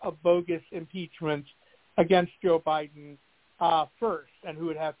articles of bogus impeachment against Joe Biden first, and who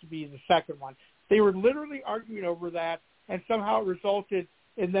would have to be the second one. They were literally arguing over that, and somehow it resulted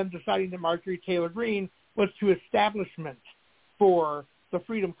in them deciding that Marjorie Taylor Greene was too establishment for the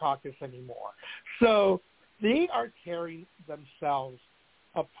Freedom Caucus anymore. So they are tearing themselves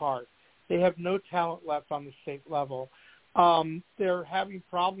apart. They have no talent left on the state level. They're having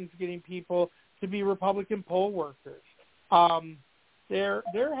problems getting people to be Republican poll workers. They're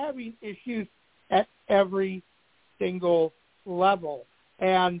having issues at every single level.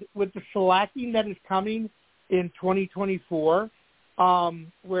 And with the shellacking that is coming in 2024,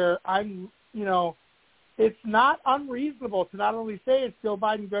 where it's not unreasonable to not only say is Joe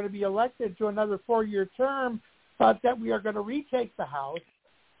Biden going to be elected to another 4-year term, but that we are going to retake the House,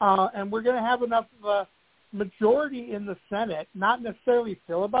 and we're going to have enough of a majority in the Senate, not necessarily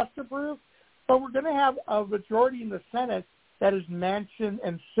filibuster-proof, but we're going to have a majority in the Senate that is Manchin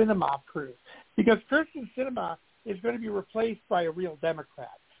and Sinema-proof, because Kirsten Sinema is going to be replaced by a real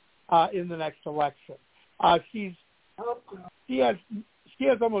Democrat in the next election. She has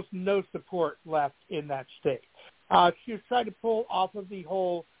almost no support left in that state. She was trying to pull off of the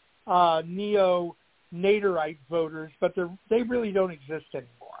whole neo-Naderite voters, but they really don't exist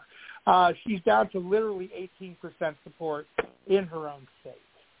anymore. She's down to literally 18% support in her own state.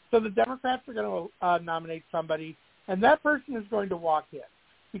 So the Democrats are going to nominate somebody, and that person is going to walk in,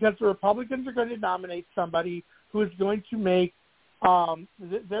 because the Republicans are going to nominate somebody who is going to make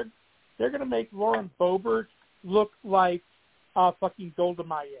they're going to make Lauren Boebert look like fucking Golda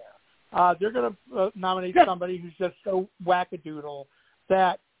Meir. They're going to nominate somebody who's just so wackadoodle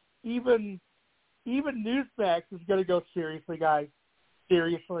that even Newsmax is going to go, seriously, guys,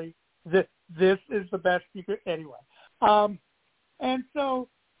 seriously, this is the best you could, anyway. And so,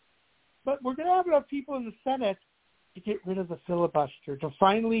 but we're going to have enough people in the Senate to get rid of the filibuster, to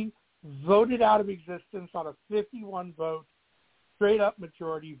finally vote it out of existence on a 51-vote, straight-up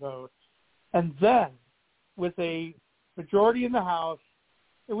majority vote. And then, with a majority in the House,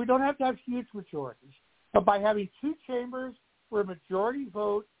 and we don't have to have huge majorities, but by having 2 chambers where a majority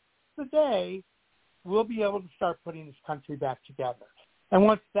vote today, we'll be able to start putting this country back together. And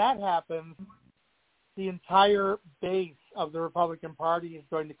once that happens, the entire base of the Republican Party is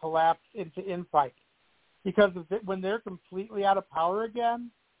going to collapse into infighting. Because when they're completely out of power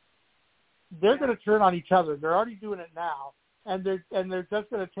again, they're going to turn on each other. They're already doing it now, and they're just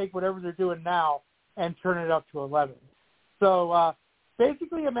going to take whatever they're doing now and turn it up to 11. So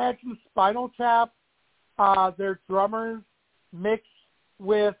basically, imagine Spinal Tap, their drummers mixed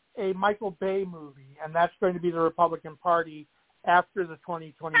with a Michael Bay movie, and that's going to be the Republican Party after the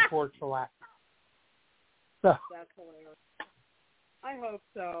 2024 election. So. That's hilarious. I hope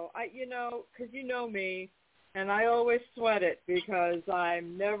so. Because you know me, and I always sweat it because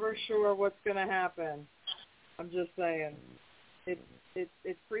I'm never sure what's going to happen. I'm just saying.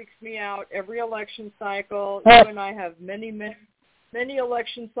 It freaks me out every election cycle. You and I have many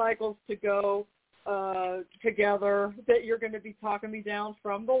election cycles to go together that you're going to be talking me down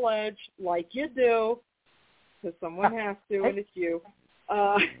from the ledge like you do, because someone has to, and it's you.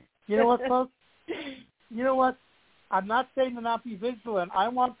 You know what, folks? You know what? I'm not saying to not be vigilant. I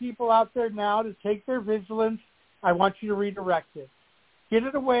want people out there now to take their vigilance. I want you to redirect it. Get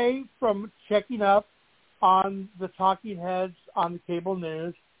it away from checking up on the talking heads on the cable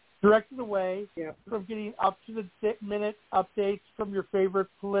news. Direct it away from getting up-to-the-minute updates from your favorite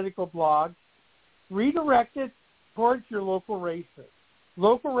political blogs. Redirect it towards your local races.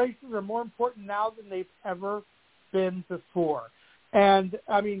 Local races are more important now than they've ever been before. And,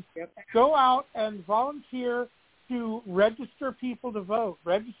 I mean, go out and volunteer to register people to vote.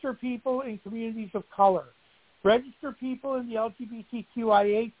 Register people in communities of color. Register people in the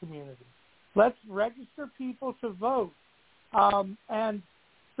LGBTQIA community. Let's register people to vote. And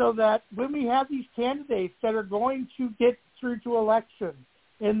so that when we have these candidates that are going to get through to election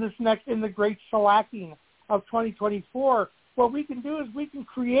in the great shellacking of 2024, what we can do is we can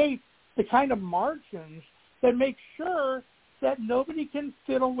create the kind of margins that make sure that nobody can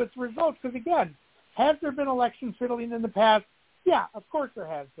fiddle with results. Because again, has there been election fiddling in the past? Yeah, of course there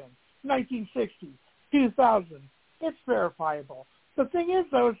has been. 1960, 2000, it's verifiable. The thing is,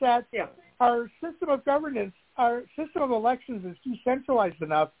 though, is that our system of governance, our system of elections is decentralized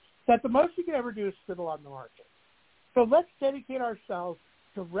enough that the most you can ever do is fiddle on the margin. So let's dedicate ourselves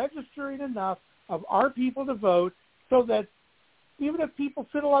to registering enough of our people to vote so that even if people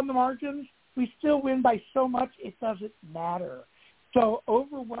fiddle on the margins, we still win by so much it doesn't matter. So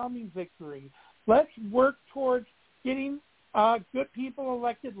overwhelming victory. Let's work towards getting good people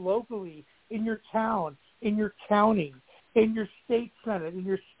elected locally in your town, in your county, in your state senate, in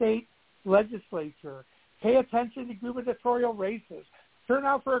your state legislature. Pay attention to gubernatorial races. Turn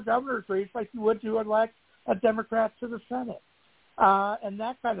out for a governor's race like you would to elect a Democrat to the Senate, and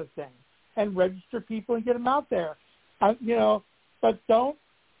that kind of thing. And register people and get them out there. But don't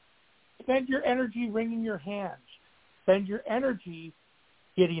spend your energy wringing your hands. Spend your energy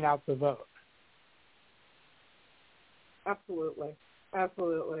getting out the vote. Absolutely.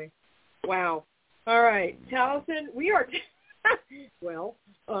 Wow. All right, Taliesin, we are well,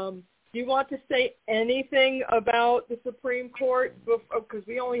 do you want to say anything about the Supreme Court? Because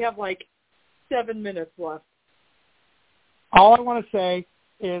we only have like 7 minutes left. All I want to say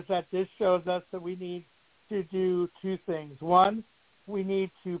is that this shows us that we need to do two things. One, we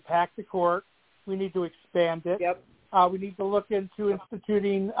need to pack the court. We need to expand it. Yep. We need to look into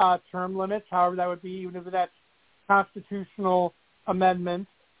instituting term limits, however that would be, even if that's constitutional amendment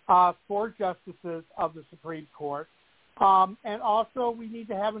for justices of the Supreme Court. And also we need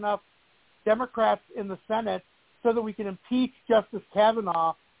to have enough Democrats in the Senate so that we can impeach Justice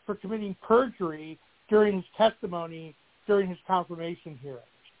Kavanaugh for committing perjury during his testimony during his confirmation hearing.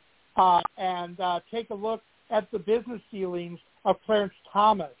 And take a look at the business dealings of Clarence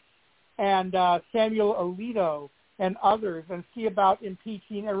Thomas and Samuel Alito and others and see about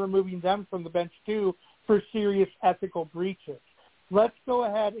impeaching and removing them from the bench too for serious ethical breaches. Let's go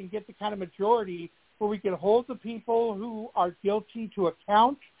ahead and get the kind of majority where we can hold the people who are guilty to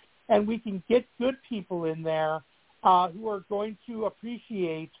account, and we can get good people in there who are going to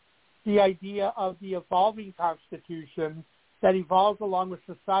appreciate the idea of the evolving Constitution that evolves along with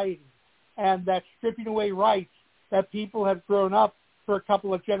society, and that stripping away rights that people have grown up for a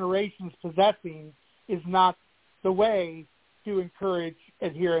couple of generations possessing is not the way to encourage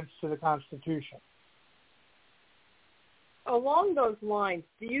adherence to the Constitution. Along those lines,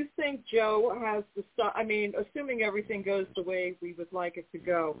 do you think Joe has assuming everything goes the way we would like it to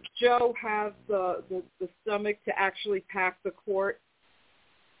go, Joe has the stomach to actually pack the court?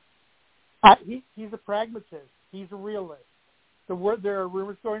 He's a pragmatist. He's a realist. There are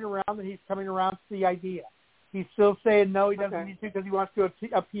rumors going around that he's coming around to the idea. He's still saying no, he doesn't need to because he wants to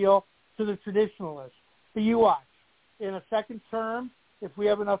appeal to the traditionalists. But you watch. In a second term, if we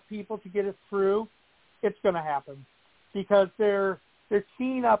have enough people to get it through, it's going to happen because they're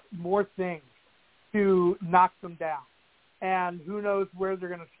teeing up more things to knock them down. And who knows where they're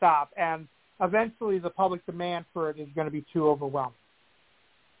going to stop. And eventually the public demand for it is going to be too overwhelming.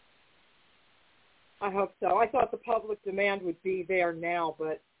 I hope so. I thought the public demand would be there now,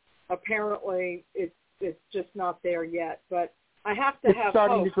 but apparently it's just not there yet. But I have to have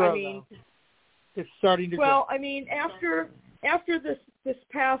hope. To grow, it's starting to grow. Well, I mean, after this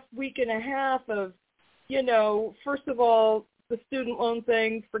past week and a half of, first of all, the student loan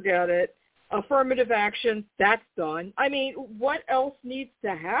thing, forget it. Affirmative action, that's done. I mean, what else needs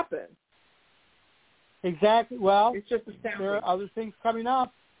to happen? Exactly. Well, it's just astounding. There are other things coming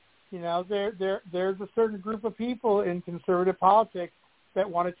up. You know, there's a certain group of people in conservative politics that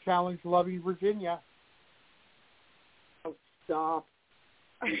want to challenge loving Virginia. Oh, stop.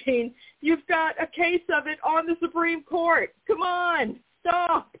 I mean, you've got a case of it on the Supreme Court. Come on,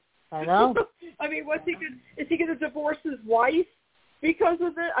 stop. I know. I mean, is he going to divorce his wife because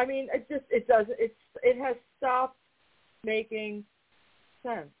of it? I mean, it has stopped making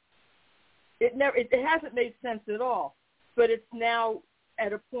sense. It hasn't made sense at all, but it's now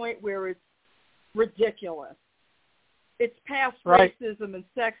at a point where it's ridiculous. It's past racism and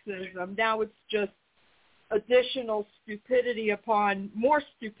sexism. Now it's just additional stupidity upon more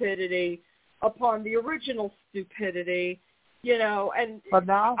stupidity upon the original stupidity, you know. And but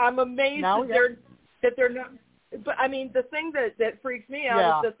now, I'm amazed that they're not. But I mean, the thing that freaks me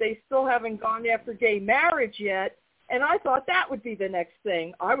out is that they still haven't gone after gay marriage yet. And I thought that would be the next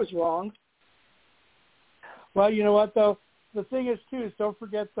thing. I was wrong. Well, you know what, though? The thing is, too, is don't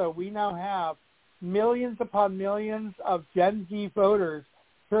forget, though, we now have millions upon millions of Gen Z voters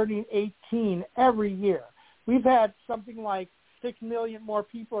turning 18 every year. We've had something like 6 million more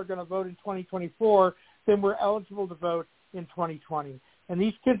people are going to vote in 2024 than were eligible to vote in 2020. And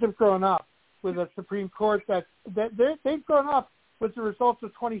these kids have grown up with a Supreme Court they've grown up with the results of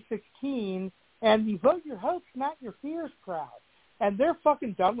 2016 and the vote your hopes, not your fears crowd. And they're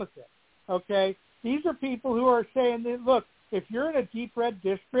fucking done with it, okay? These are people who are saying, that, look, if you're in a deep red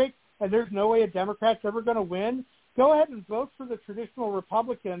district and there's no way a Democrat's ever going to win, go ahead and vote for the traditional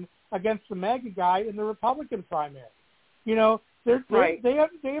Republican against the MAGA guy in the Republican primary. You know, they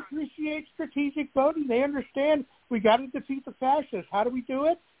appreciate strategic voting. They understand we got to defeat the fascists. How do we do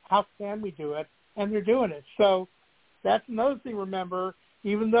it? How can we do it? And they're doing it. So that's another thing, remember,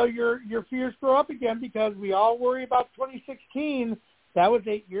 even though your fears grow up again because we all worry about 2016, that was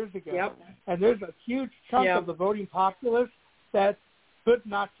 8 years ago. Yep. And there's a huge chunk of the voting populace that could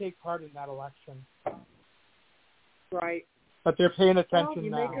not take part in that election. Right. But they're paying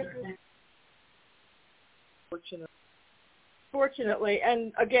attention now. Fortunately.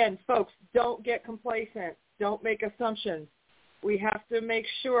 And again, folks, don't get complacent. Don't make assumptions. We have to make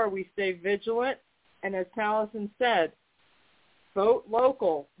sure we stay vigilant. And as Taliesin said, vote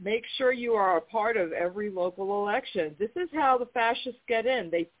local. Make sure you are a part of every local election. This is how the fascists get in.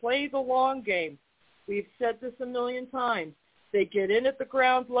 They play the long game. We've said this a million times. They get in at the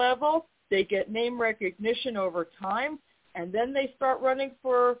ground level. They get name recognition over time. And then they start running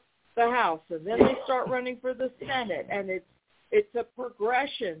for the House. And then they start running for the Senate. And it's a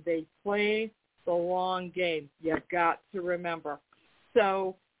progression. They play the long game. You've got to remember.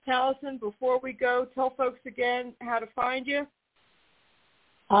 So, Taliesin, before we go, tell folks again how to find you.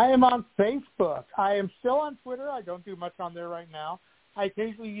 I am on Facebook. I am still on Twitter. I don't do much on there right now. I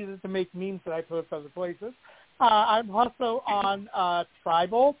occasionally use it to make memes that I post other places. I'm also on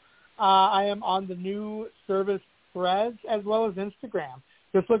Tribal. I am on the new service Threads as well as Instagram.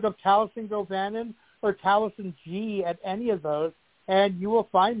 Just look up Taliesin Govanen or Taliesin G at any of those, and you will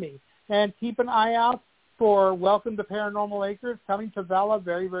find me. And keep an eye out for Welcome to Paranormal Acres coming to Vela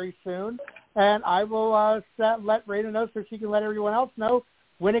very, very soon. And I will let Raina know so she can let everyone else know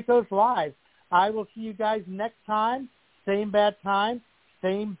when it goes live. I will see you guys next time. Same bad time,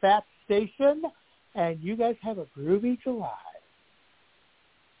 same bat station. And you guys have a groovy July.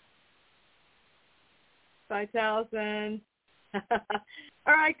 Bye, Taliesin.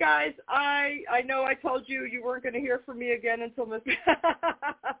 All right, guys. I know I told you weren't going to hear from me again until Miss.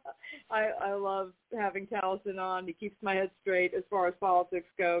 I love having Taliesin on. He keeps my head straight as far as politics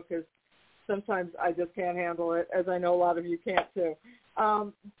go because sometimes I just can't handle it, as I know a lot of you can't too.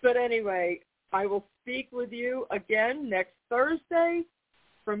 But anyway, I will speak with you again next Thursday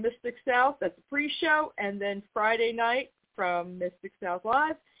from Mystic South. That's a pre-show. And then Friday night from Mystic South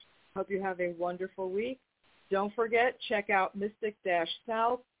Live. Hope you have a wonderful week. Don't forget, check out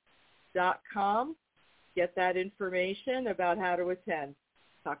mystic-south.com. Get that information about how to attend.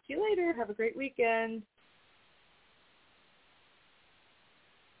 Talk to you later. Have a great weekend.